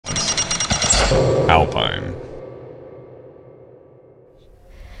Alpine.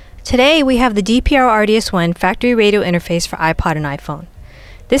 Today we have the DPR-RDS1 factory radio interface for iPod and iPhone.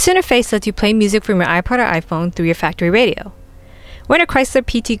 This interface lets you play music from your iPod or iPhone through your factory radio. We're in a Chrysler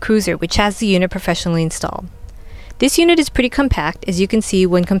PT Cruiser, which has the unit professionally installed. This unit is pretty compact, as you can see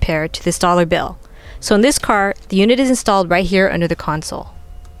when compared to this dollar bill. So in this car, the unit is installed right here under the console.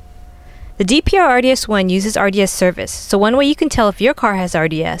 The DPR-RDS1 uses RDS service, so one way you can tell if your car has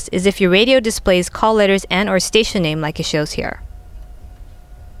RDS is if your radio displays call letters and/or station name like it shows here.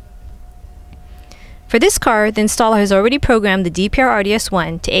 For this car, the installer has already programmed the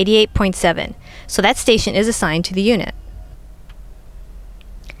DPR-RDS1 to 88.7, so that station is assigned to the unit.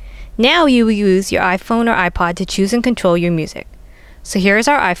 Now you will use your iPhone or iPod to choose and control your music. So here is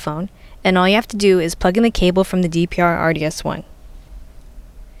our iPhone, and all you have to do is plug in the cable from the DPR-RDS1.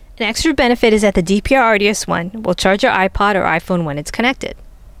 An extra benefit is that the DPR-RDS1 will charge your iPod or iPhone when it's connected.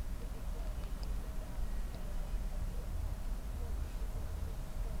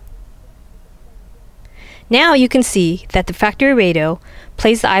 Now you can see that the factory radio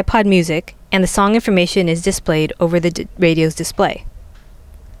plays the iPod music and the song information is displayed over the radio's display.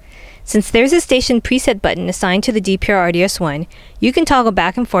 Since there's a station preset button assigned to the DPR-RDS1, you can toggle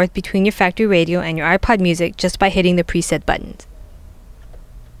back and forth between your factory radio and your iPod music just by hitting the preset buttons.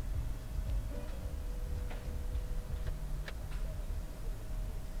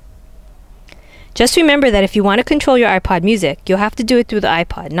 Just remember that if you want to control your iPod music, you'll have to do it through the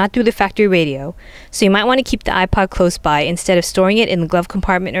iPod, not through the factory radio, so you might want to keep the iPod close by instead of storing it in the glove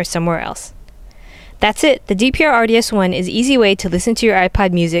compartment or somewhere else. That's it. The DPR-RDS1 is an easy way to listen to your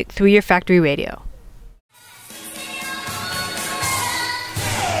iPod music through your factory radio.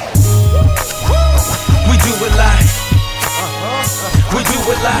 We do it live. We do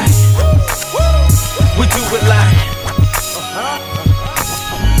it live. We do it live.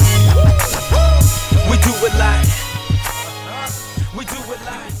 We do it live. We do it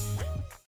live.